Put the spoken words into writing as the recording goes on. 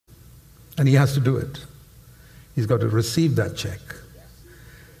And he has to do it. He's got to receive that check.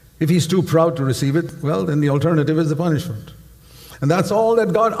 If he's too proud to receive it, well, then the alternative is the punishment. And that's all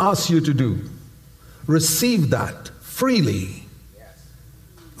that God asks you to do. Receive that freely.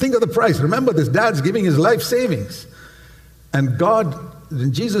 Think of the price. Remember, this dad's giving his life savings. And God,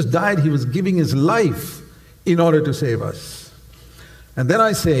 when Jesus died, he was giving his life in order to save us. And then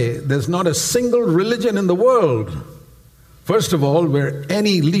I say, there's not a single religion in the world, first of all, where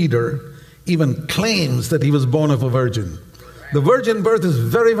any leader even claims that he was born of a virgin. The virgin birth is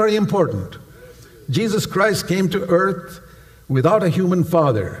very, very important. Jesus Christ came to earth without a human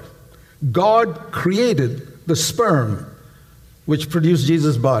father. God created the sperm which produced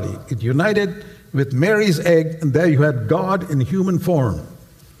Jesus' body. It united with Mary's egg, and there you had God in human form.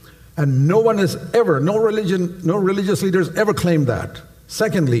 And no one has ever, no religious leaders ever claimed that.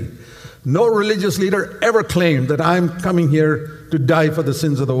 Secondly, no religious leader ever claimed that I'm coming here to die for the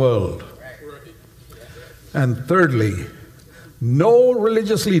sins of the world. And thirdly, no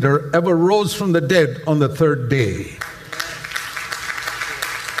religious leader ever rose from the dead on the third day.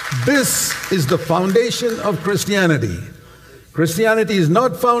 This is the foundation of Christianity. Christianity is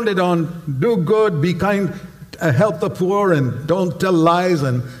not founded on do good, be kind, help the poor, and don't tell lies,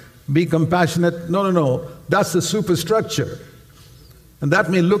 and be compassionate. No. That's the superstructure. And that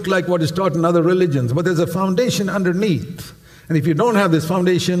may look like what is taught in other religions, but there's a foundation underneath. And if you don't have this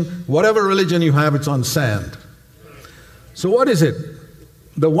foundation, whatever religion you have, it's on sand. So what is it?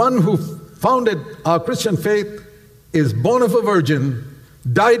 The one who founded our Christian faith is born of a virgin,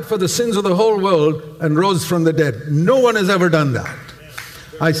 died for the sins of the whole world, and rose from the dead. No one has ever done that.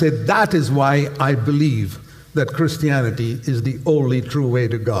 I say that is why I believe that Christianity is the only true way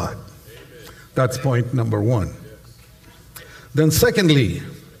to God. That's point number one. Then secondly,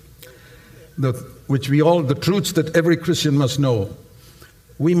 the truths that every Christian must know.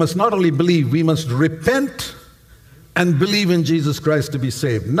 We must not only believe, we must repent and believe in Jesus Christ to be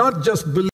saved. Not just believe